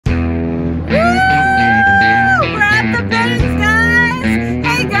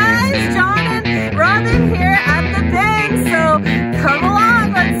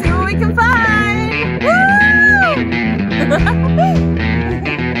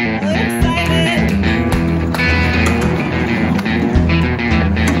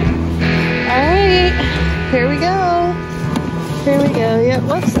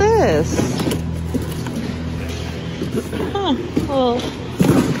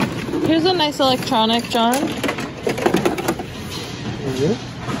Here's a nice electronic, John. Is it?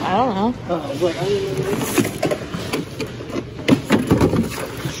 I don't know. Oh, I was like, I didn't know this.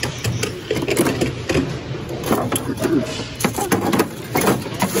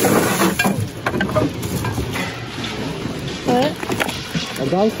 What? A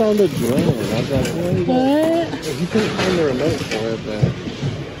guy found a drone. I was like, What? He couldn't find the remote for it, but...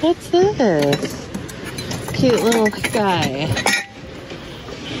 What's this? Cute little guy.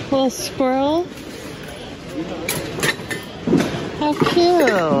 Little squirrel. How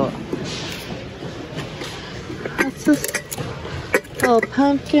cute. What's this? Little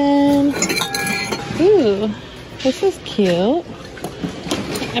pumpkin. Ooh, this is cute.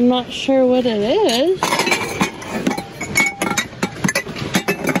 I'm not sure what it is.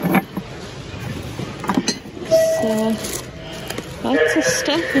 So, lots of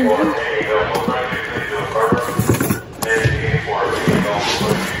stuff in here.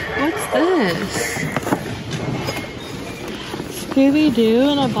 What's this? Scooby-Doo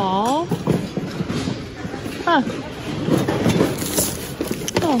in a ball? Huh.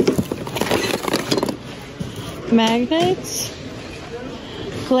 Oh. Magnets?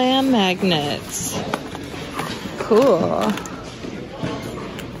 Glam magnets. Cool.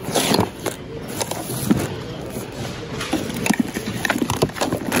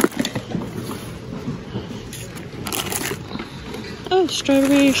 Oh,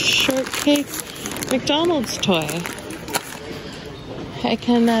 strawberry shortcake McDonald's toy. I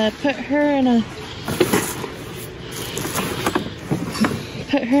can put her in a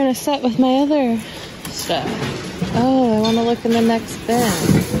set with my other stuff. Oh, I want to look in the next bin.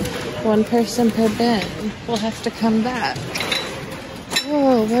 One person per bin. We'll have to come back.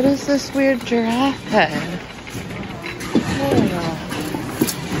 Whoa, what is this weird giraffe head? Oh,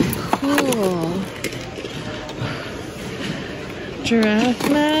 cool. Giraffe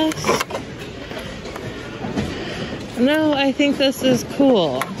mask? No, I think this is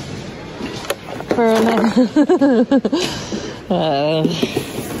cool. For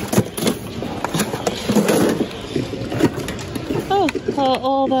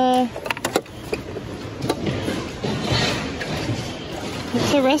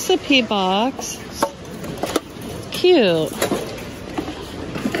it's a recipe box. It's cute.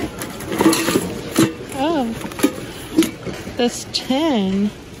 Oh, this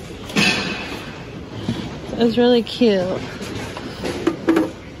tin is really cute.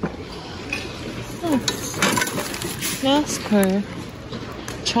 Oh. NASCAR.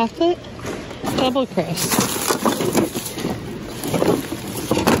 Chocolate? Double crisp.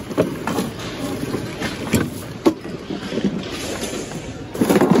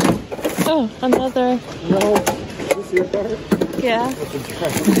 Oh, another. No, is this your part? Yeah.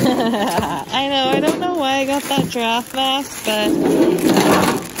 I know, I don't know why I got that giraffe mask, but...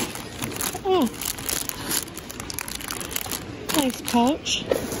 Oh. Nice pouch.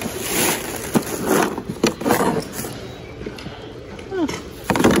 Oh.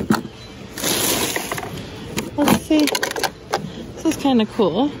 Let's see. This is kind of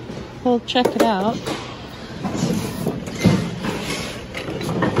cool. We'll check it out.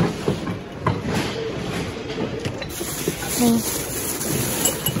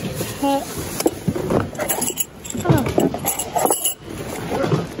 Oh.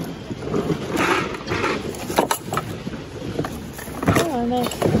 Oh, a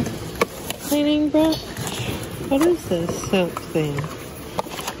nice cleaning brush. What is this soap thing?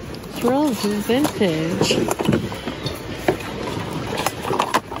 It's real vintage.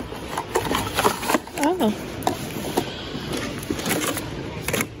 Oh.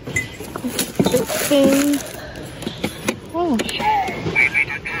 This thing. Oh.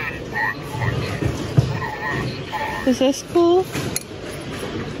 Is this cool?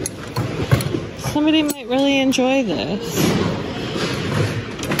 Somebody might really enjoy this.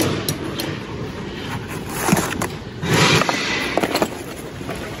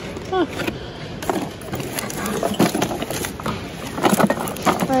 Huh.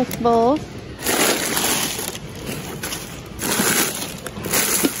 Nice bowl.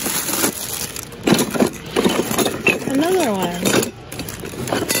 Another one.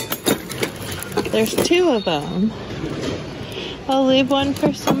 There's two of them. I'll leave one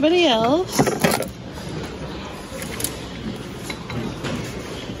for somebody else.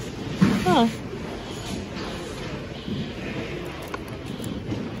 Huh.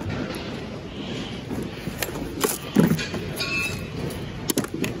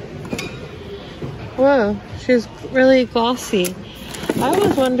 Whoa, she's really glossy. I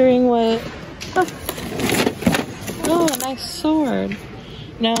was wondering what... Oh, a nice sword.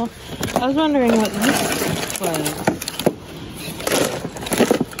 No, I was wondering what this was.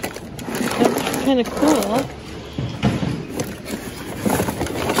 kind of cool.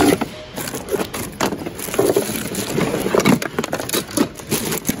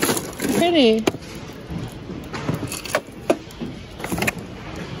 Pretty.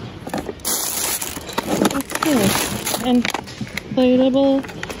 What's this? Inflatable.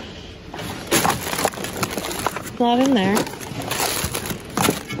 Not in there.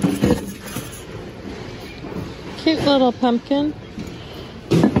 Cute little pumpkin.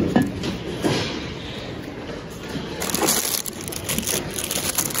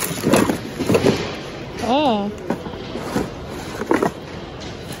 Oh.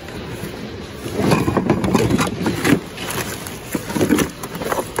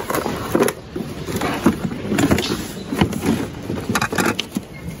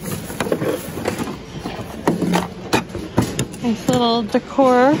 Nice little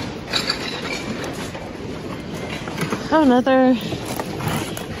decor. Oh, another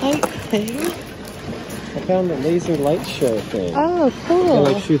light thing. I found a laser light show thing. Oh, cool.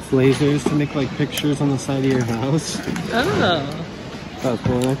 It like shoots lasers to make like pictures on the side of your house. Oh. Oh,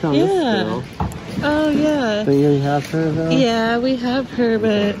 cool. And I found this girl. Oh, yeah. Do you have her though? Yeah, we have her,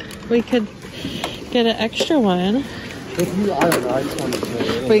 but we could get an extra one. If you, I don't know. I just wanted to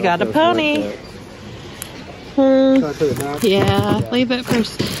show you. We got a pony. Should I put it back? Yeah, leave it for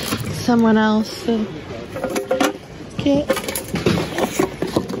someone else to get.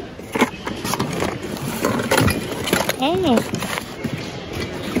 Oh,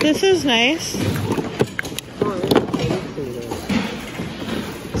 this is nice.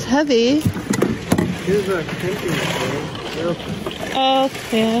 It's heavy. Here's a camping chair. Oh,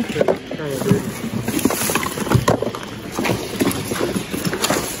 yeah. Kind of big.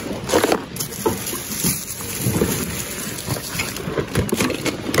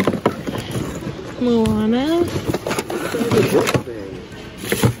 Moana.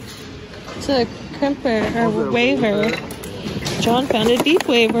 It's a crimper or waver. John found a deep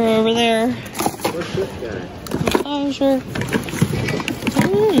waver over there. What's this guy? Oh, sure.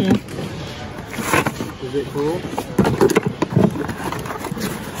 Is it cool?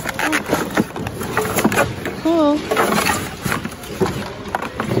 Cool.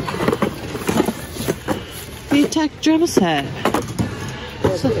 VTech drum set.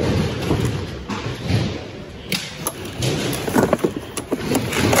 So,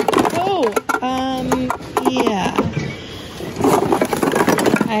 yeah.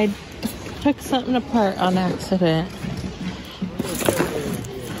 I took something apart on accident.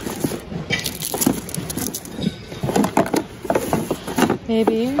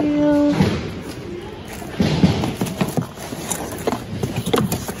 Maybe we'll...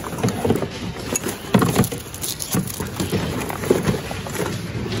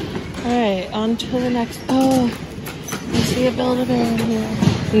 Alright, on to the next... Oh, I see a Build-A-Bear in here.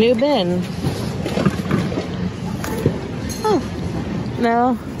 New bin. Oh,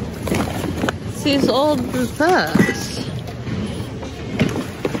 no. It's these old books.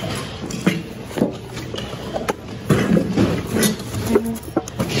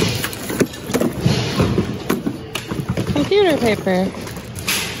 Computer paper.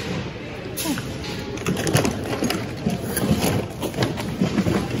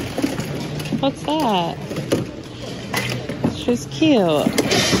 What's that? She's cute.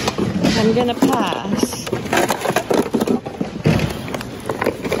 I'm gonna pass.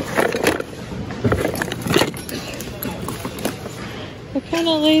 What kind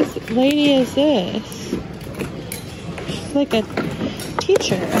of lady is this? She's like a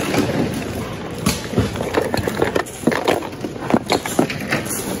teacher.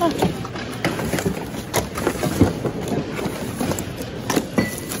 Huh.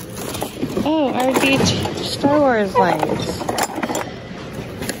 Oh, RG Star Wars lights.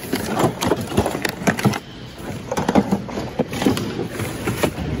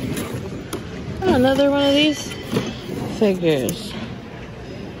 Oh, another one of these figures.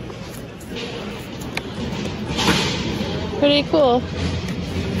 Pretty cool.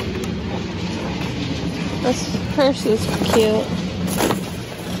 This purse is cute.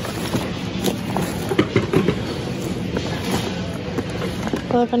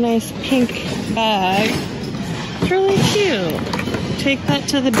 Love a nice pink bag. It's really cute. Take that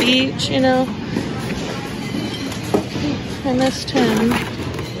to the beach, you know. I missed him.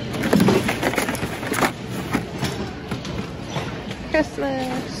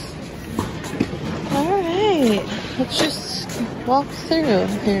 Christmas. Alright, let's just walk through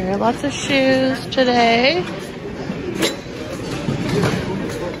here. Lots of shoes today.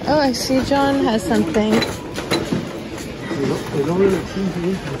 Oh, I see John has something.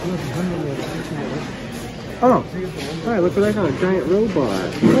 Oh, alright, look what I found. A giant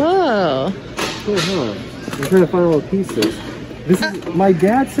robot. Whoa. cool, huh? I'm trying to find little pieces. This is my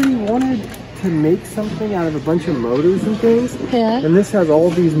dad said he wanted to make something out of a bunch of motors and things. Yeah. And this has all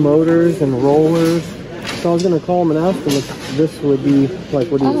these motors and rollers. So I was gonna call him and ask him if this would be like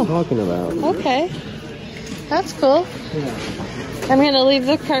what he was talking about. Okay. That's cool. Yeah. I'm gonna leave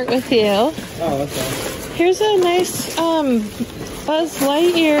the cart with you. Oh, okay. Here's a nice Buzz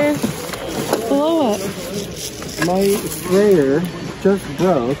Lightyear blow up. My sprayer just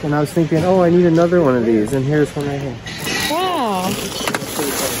broke and I was thinking, oh, I need another one of these, and here's one right here. Wow.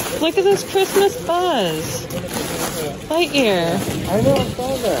 Look at this Christmas Buzz Lightyear. I know, I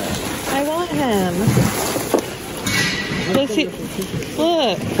saw that. I want him. Does he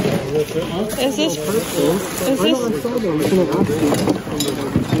look? Is this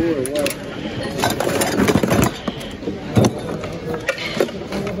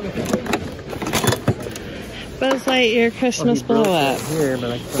Buzz Lightyear Christmas blow up?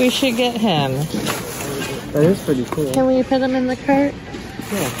 We should get him. That is pretty cool. Can we put him in the cart?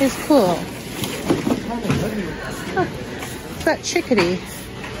 Yeah. He's cool. Huh. It's that chickadee.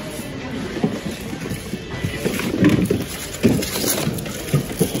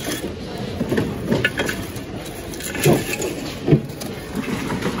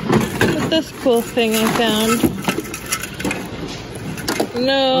 Look at this cool thing I found.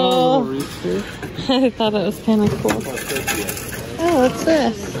 No. I thought it was kind of cool. Oh, what's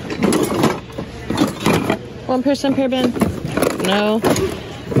this? One person per bin. No.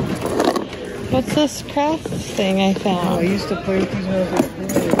 What's this craft thing I found? Oh, I used to play with these when I was a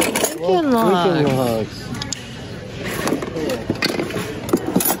kid. Lincoln logs.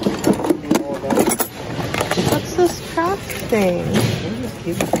 What's this craft thing?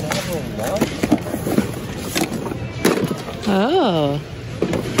 Oh.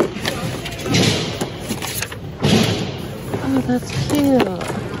 Oh, that's cute.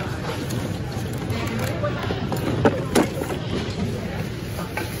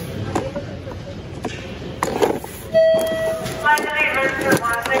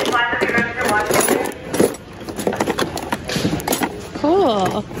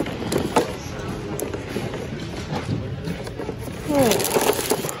 Cool.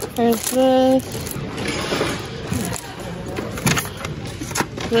 There's this.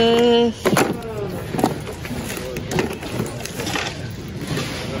 This.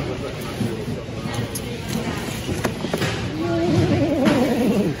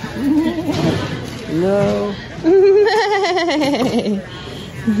 No.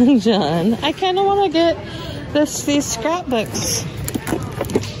 John, I kind of want to get these scrapbooks.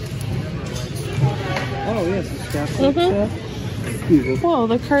 Oh, yes, the scrapbook stuff. Excuse me. Whoa,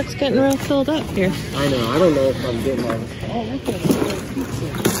 the cart's getting real filled up here. I know. I don't know if I'm getting on. Oh, look at this pizza.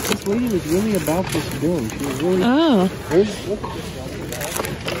 This lady was really about this bin. She was really. Oh. Look at this.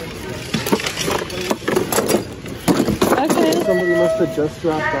 Okay. Somebody must have just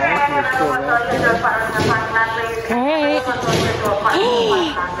dropped off and it's still wrapped up. Alright.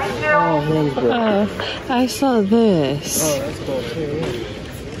 Oh, hands broke. Oh, I saw this. Oh, that's cool too.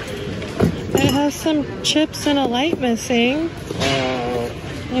 It has some chips and a light missing.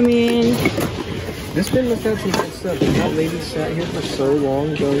 I mean... This bin must have some good stuff. That lady sat here for so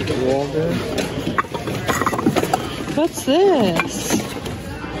long going through all this. What's this?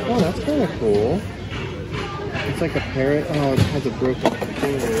 Oh, that's kind of cool. It's like a parrot. Oh, it has a broken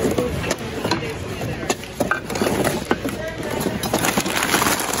finger.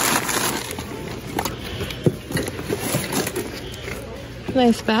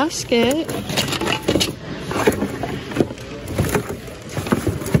 Nice basket.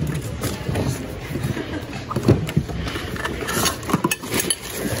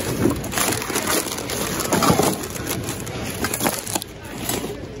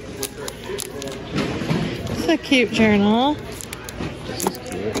 It's a cute journal. This is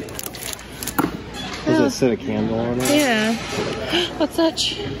cute. Does it set a candle on it? Yeah. What's that?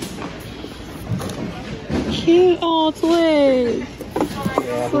 Cute. Oh, it's Lay's.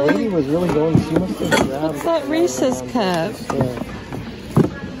 Yeah, the lady was really going. She must have grabbed. What's that Reese's cup?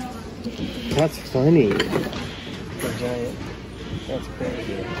 That's funny. The giant. That's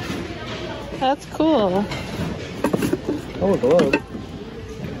crazy. That's cool. Oh, a globe.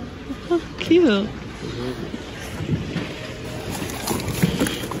 Oh, cute.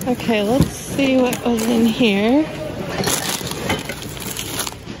 Okay, let's see what was in here.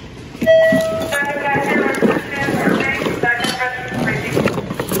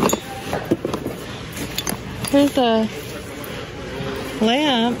 Here's a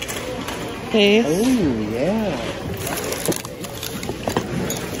lamp base. Oh, yeah.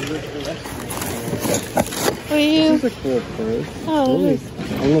 Will you? This is a cool purse. Oh, Really look.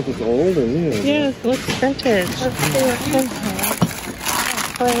 don't know if it's old or new. Yeah, it looks vintage. Let's see what's in here.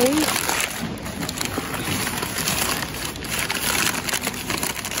 Plate.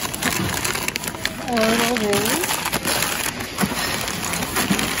 A little ring.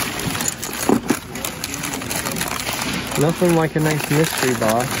 Nothing like a nice mystery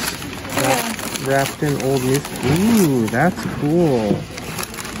box. Yeah. Wrapped in old news. Ooh, that's cool.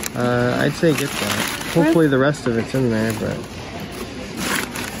 I'd say get that. Hopefully the rest of it's in there, but...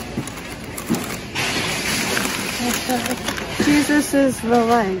 Jesus is the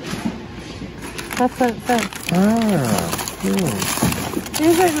light. That's what it says. Ah, cool.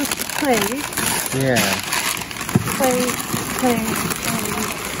 These are just plates. Yeah. Plate, plate,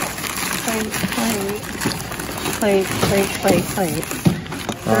 plate, plate, plate, plate.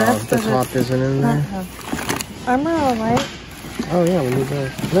 The top isn't in there? Armor light. Oh yeah, we need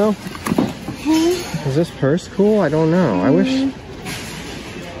those. No. Is this purse cool? I don't know. I wish...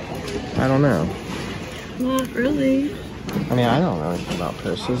 I don't know. Not really. I mean, I don't know anything about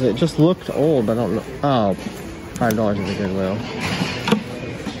purses. It just looked old, but I don't know. Oh, $5 at the Goodwill.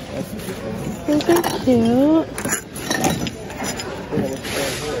 These are cute.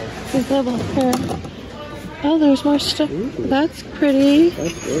 These little hair. Oh, there's more stuff. Ooh. That's pretty.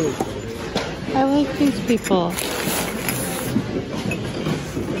 That's good. I like these people.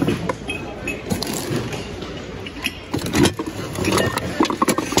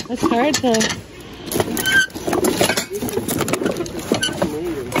 It's hard to...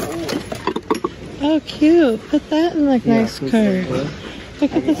 Oh, cute. Put that in like nice card.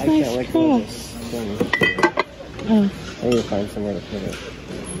 Look at this nice cross. Oh. I need to find somewhere to put it.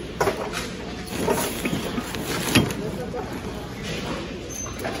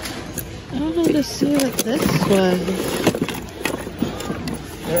 I don't know to see what this was.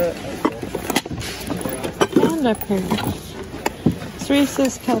 Panda purse.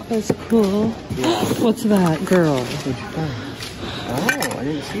 Reese's cup is cool. Yeah. What's that, girl? Oh, I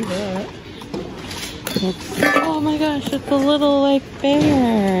didn't see that. Oh my gosh, it's a little like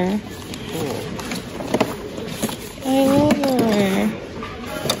bear. Cool. I love her.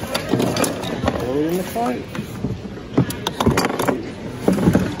 Throw it in the cart.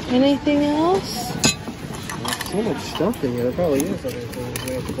 Anything else? There's so much stuff in here. There probably is other things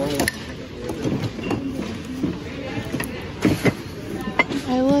we have to buy.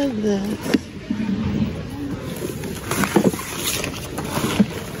 I love this.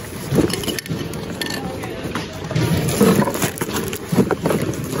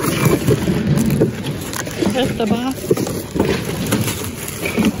 Here's the box.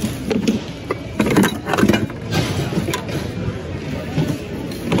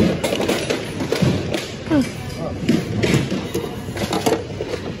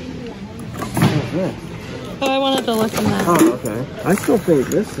 Oh, I wanted to look in that. Oh, okay. I still think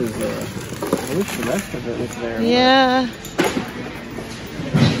this is, I wish the rest of it was there. Yeah.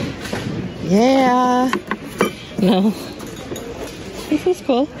 Yeah. No. This is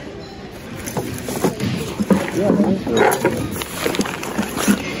cool. Yeah, that is really cool.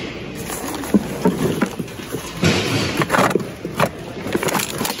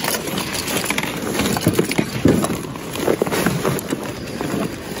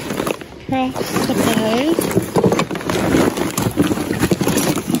 Craft supplies.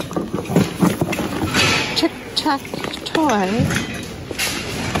 Tic-tac toy.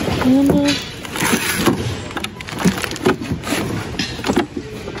 Number.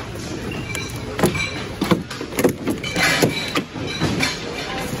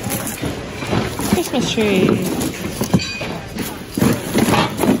 Christmas tree.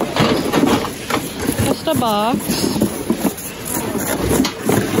 Just a box.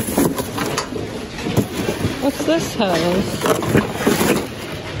 What's this hose?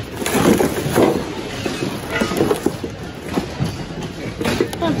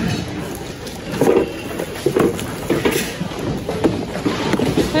 Huh.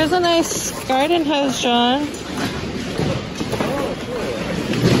 Here's a nice garden hose, John.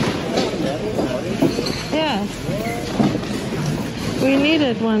 Yeah. We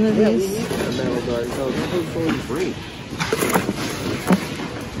needed one of these.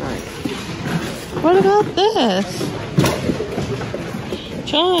 What about this?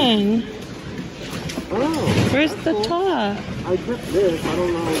 John, Oh. where's the top? I took this. I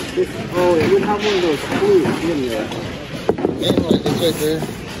don't know. This, oh, it would have one of those screws, wouldn't it? Yeah, it's right there.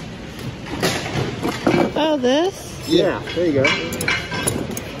 Oh, this? Yeah, there you go.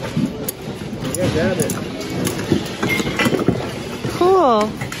 Yeah, grab it.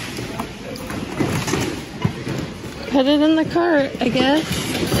 Cool. Put it in the cart, I guess.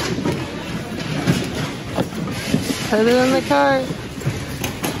 Put it in the cart.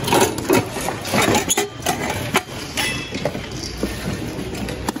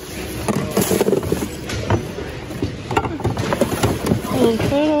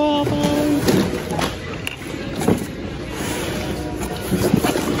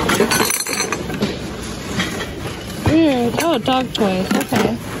 toys. Oh, dog toys.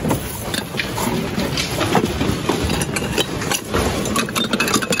 Okay.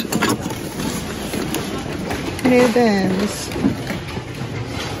 New bins.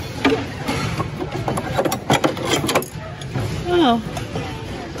 Oh,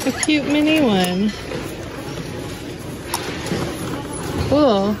 a cute mini one.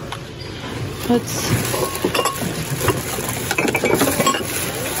 Cool. Let's...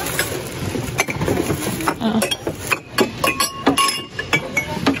 Oh.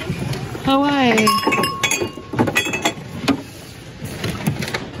 Hawaii.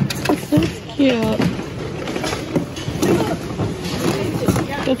 This is cute.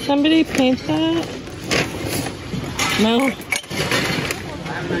 Did somebody paint that? No.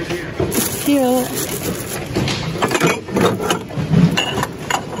 Cute.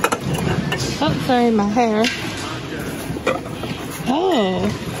 Oh, sorry, my hair. Oh.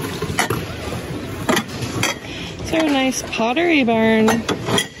 These are nice Pottery Barn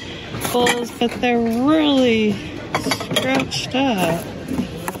bowls, but they're really scratched up.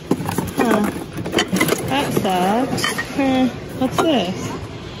 Huh. That sucks. What's this?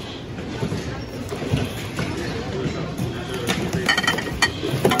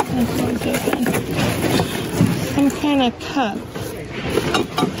 Some kind of cup.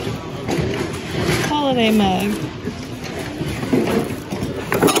 Holiday mug.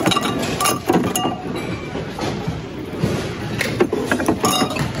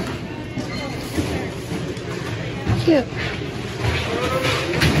 Cute.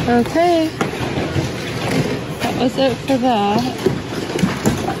 Okay. That was it for that.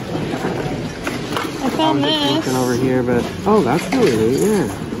 I found this. Looking over here, but oh, that's really neat. Yeah.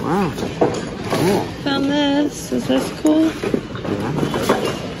 Wow. Cool. Found this. Is this cool?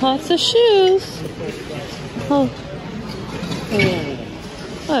 Yeah. Lots of shoes. Oh.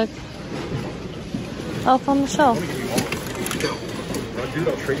 Look. Elf on the Shelf.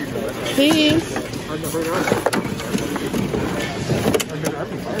 These.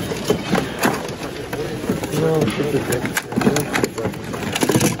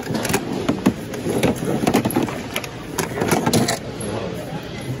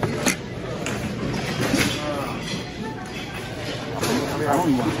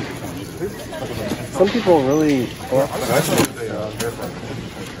 Some people really...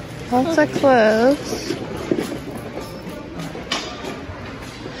 Lots of clothes.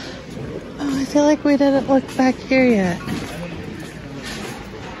 Oh, I feel like we didn't look back here yet.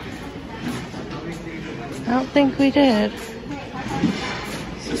 I don't think we did.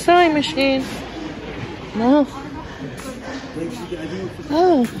 It's a sewing machine. No.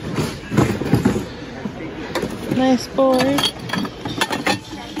 Oh. Nice board.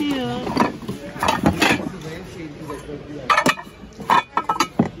 Cute.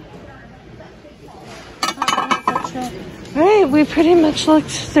 Alright, we pretty much looked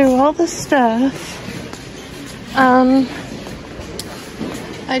through all the stuff.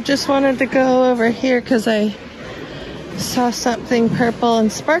 I just wanted to go over here because I saw something purple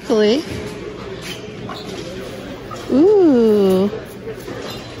and sparkly. Ooh.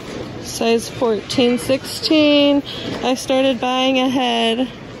 Size 14, 16. I started buying ahead,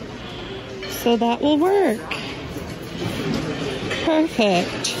 so that will work.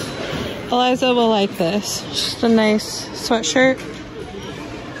 Perfect. Eliza will like this. Just a nice sweatshirt.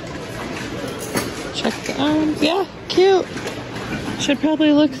 Check the arms. Yeah, cute. Should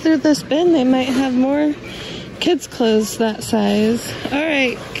probably look through this bin. They might have more kids' clothes that size.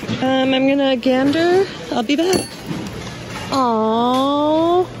 Alright, I'm gonna gander. I'll be back.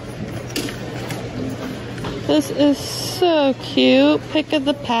 Aww. This is so cute. Pick of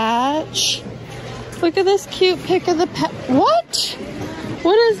the patch. Look at this cute pick of the patch. What?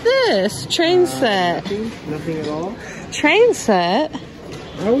 What is this? Train set. Nothing at all? Train set?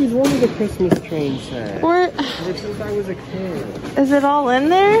 I always wanted a Christmas train set. Where? Ever since I was a kid. Is it all in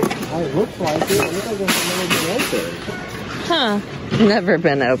there? It looks like it. It looks like it's never been open. Huh. Never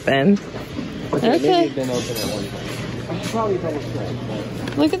been open. Okay. Maybe it's been open at one point. I should probably double check.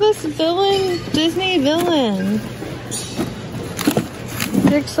 But... Look at this villain, Disney villain.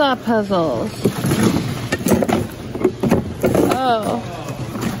 Jigsaw puzzles. Oh.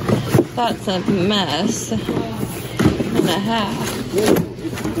 That's a mess and a half.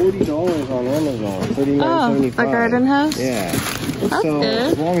 It's $40 on Amazon. $39.75. A garden house? Yeah. That's so good.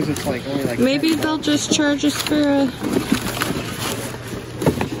 As long as it's like only like maybe they'll just charge us for a...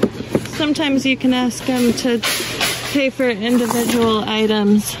 Sometimes you can ask them to pay for individual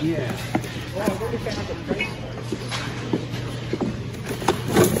items. Yeah.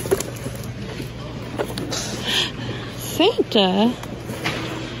 Santa?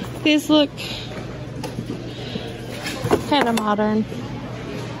 These look kind of modern.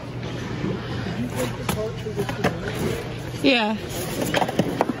 Yeah.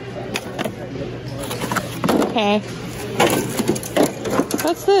 Okay.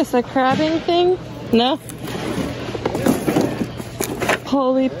 What's this? A crabbing thing? No?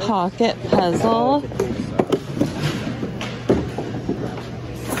 Polly Pocket puzzle.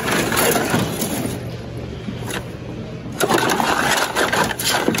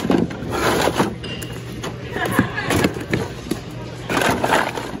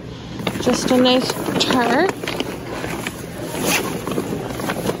 Just a nice tart.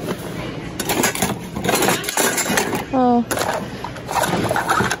 Oh.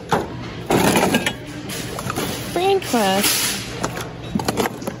 Brain Quest.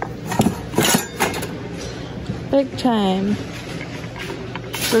 Big time.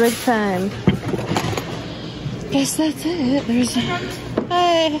 Big time. Guess that's it. There's a...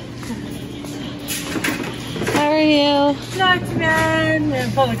 Hi. How are you? Not too bad.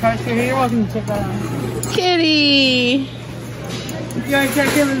 And pull the carts here. You're welcome to check that out. Kitty. You want to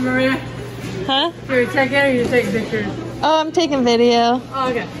check in with Maria? Huh? You want to check in or you take pictures? Oh, I'm taking video. Oh,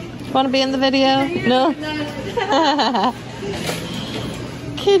 okay. Want to be in the video? No?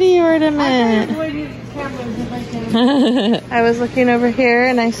 Kitty ornament. I was looking over here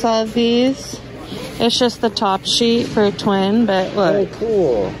and I saw these. It's just the top sheet for a twin, but look. Oh,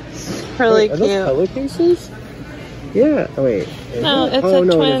 cool. It's really Are cute. those pillowcases? Yeah. Oh, wait. No, it? it's Oh, a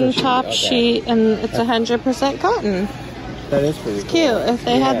no, twin it is a top okay. sheet and it's 100% cotton. That is pretty It's cute. If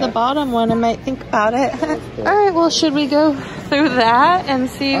they had the Yeah. bottom one, I might think about it. Cool. Alright, well, should we go through that and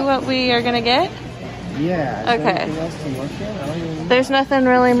see what we are going to get? Yeah. Is Okay. there anything else to look at? I don't even know. There's nothing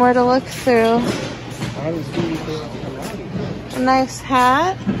really more to look through. I haven't seen anything else come out. A nice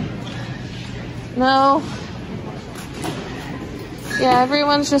hat. No. Yeah,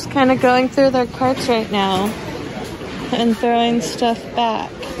 everyone's just kind of going through their carts right now and throwing stuff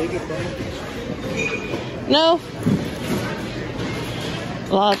back. No.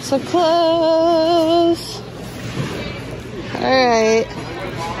 Lots of clothes. Alright.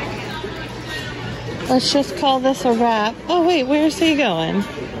 Let's just call this a wrap. Oh wait, where's he going?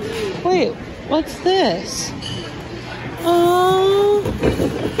 Wait, what's this? Oh,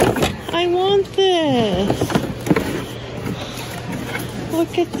 I want this.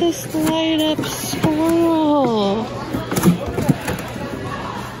 Look at this light up squirrel.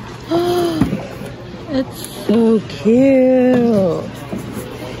 It's so cute.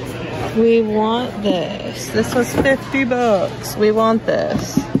 We want this. This was 50 bucks. We want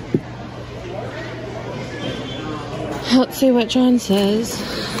this. Let's see what John says.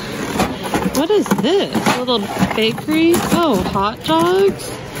 What is this? A little bakery? Oh, hot dogs?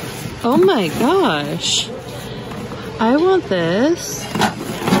 Oh my gosh. I want this.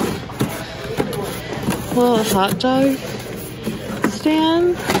 Little hot dog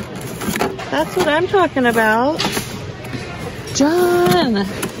stand. That's what I'm talking about. John,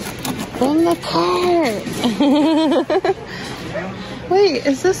 bring the cart. Wait,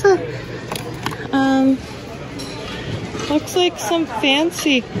 is this a, looks like some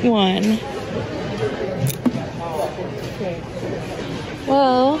fancy one.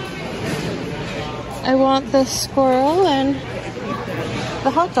 Well, I want this squirrel and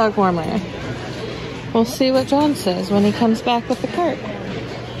the hot dog warmer. We'll see what John says when he comes back with the cart.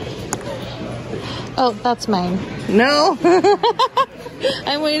 Oh, that's mine. No!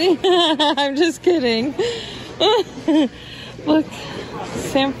 I'm waiting. I'm just kidding. Look,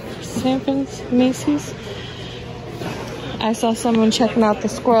 Sanford's Macy's. I saw someone checking out the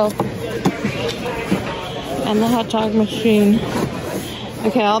squirrel and the hot dog machine.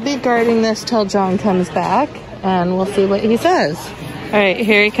 Okay, I'll be guarding this till John comes back and we'll see what he says. All right,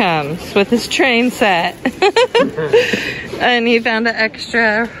 here he comes with his train set. And he found an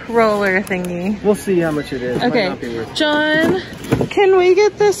extra roller thingy. We'll see how much it is. Okay, Might not be worth it. John, can we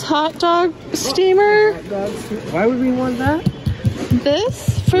get this hot dog steamer? Why would we want that?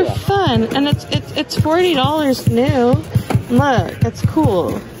 This for fun, and it's $40 new. Look, it's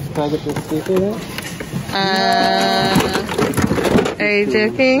cool. Can I get this sticker then? Are you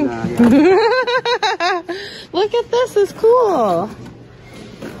joking? Nah, yeah. Look at this, it's cool.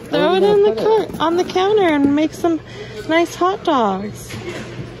 Throw it in the cart on the counter and make some nice hot dogs.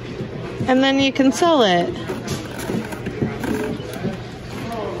 And then you can sell it.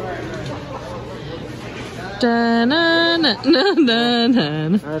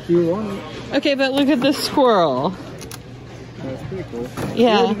 If you want it. Okay, but look at this squirrel. That's pretty cool.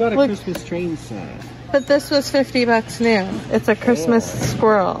 Yeah, We got a look. Christmas train set. But this was 50 bucks new. It's a Christmas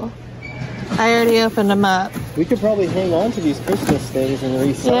squirrel. I already opened them up. We could probably hang on to these Christmas things and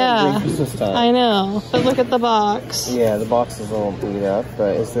resell them during Christmas time. I know, but look at the box. Yeah, the box is a little beat up,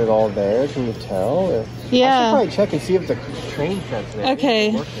 but is it all there? Can you tell? Yeah. I should probably check and see if the train set's there.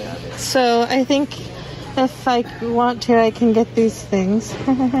 Okay, so I think if I want to, I can get these things.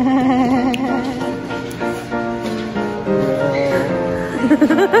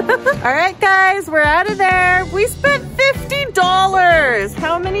 Alright guys, we're out of there. We spent $50.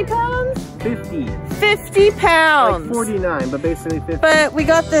 How many pounds? 50. 50 pounds. Like 49, but basically 50. But we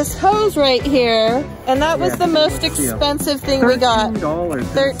got this hose right here, and that was the most expensive thing we got. $13.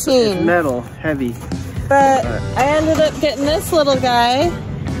 13. It's metal, heavy. But I ended up getting this little guy.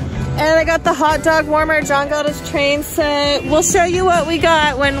 And I got the hot dog warmer. John got his train set. We'll show you what we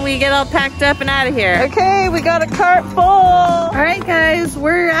got when we get all packed up and out of here. Okay, we got a cart full. All right, guys,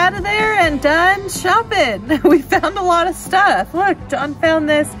 we're out of there and done shopping. We found a lot of stuff. Look, John found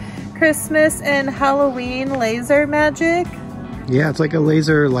this Christmas and Halloween laser magic. Yeah, it's like a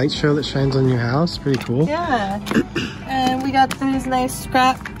laser light show that shines on your house. Pretty cool. Yeah. And we got these nice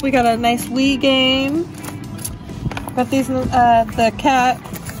we got a nice Wii game. Got these, the cat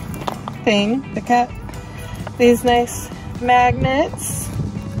thing, these nice magnets,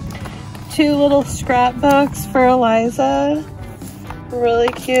 2 little scrapbooks for Eliza, really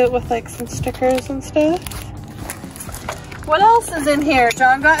cute with like some stickers and stuff. What else is in here?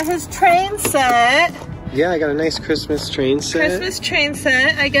 John got his train set. Yeah, I got a nice Christmas train set. Christmas train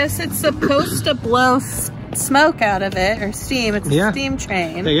set. I guess it's supposed to blow smoke out of it, or steam. It's a steam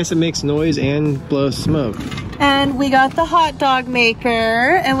train. I guess it makes noise and blows smoke. And we got the hot dog maker,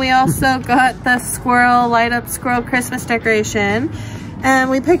 and we also got the squirrel, light up squirrel Christmas decoration. And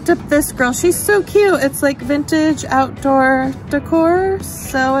we picked up this girl. She's so cute. It's like vintage outdoor decor.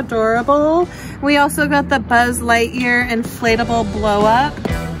 So adorable. We also got the Buzz Lightyear inflatable blow up.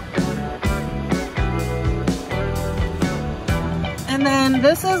 And then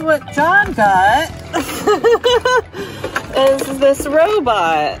this is what John got. Is this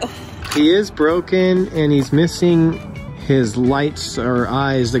robot. He is broken and he's missing his lights or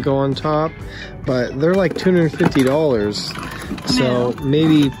eyes that go on top, but they're like $250. So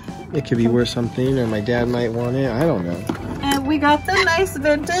maybe it could be worth something, or my dad might want it. I don't know. And we got the nice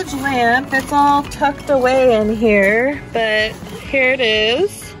vintage lamp. It's all tucked away in here, but here it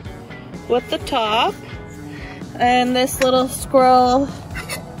is with the top. And this little squirrel.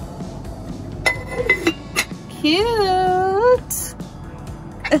 Cute.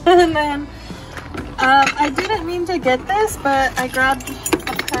 And then I didn't mean to get this, but I grabbed a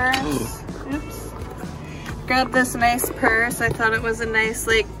purse. Oops. Grabbed this nice purse. I thought it was a nice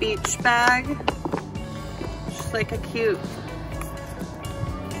like beach bag. Just like a cute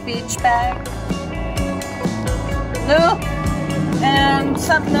beach bag. No. And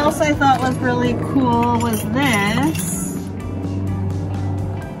something else I thought was really cool was this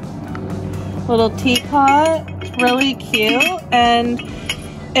little teapot. Really cute, and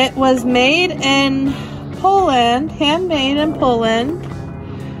it was made in Poland, handmade in Poland.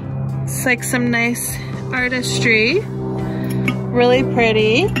 It's like some nice artistry, really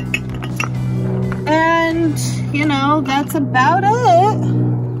pretty. And you know, that's about it.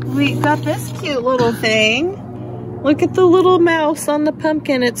 We got this cute little thing. Look at the little mouse on the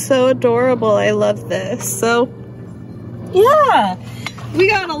pumpkin. It's so adorable. I love this. So yeah, we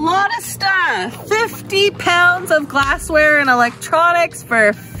got a lot of stuff. 50 pounds of glassware and electronics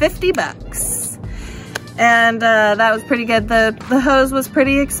for 50 bucks. And that was pretty good. The hose was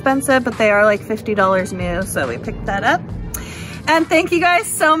pretty expensive, but they are like $50 new, so we picked that up. And thank you guys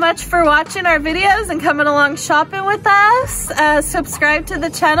so much for watching our videos and coming along shopping with us. Subscribe to the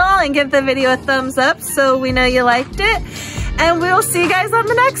channel and give the video a thumbs up so we know you liked it. And we'll see you guys on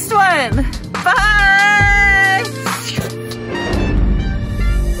the next one. Bye!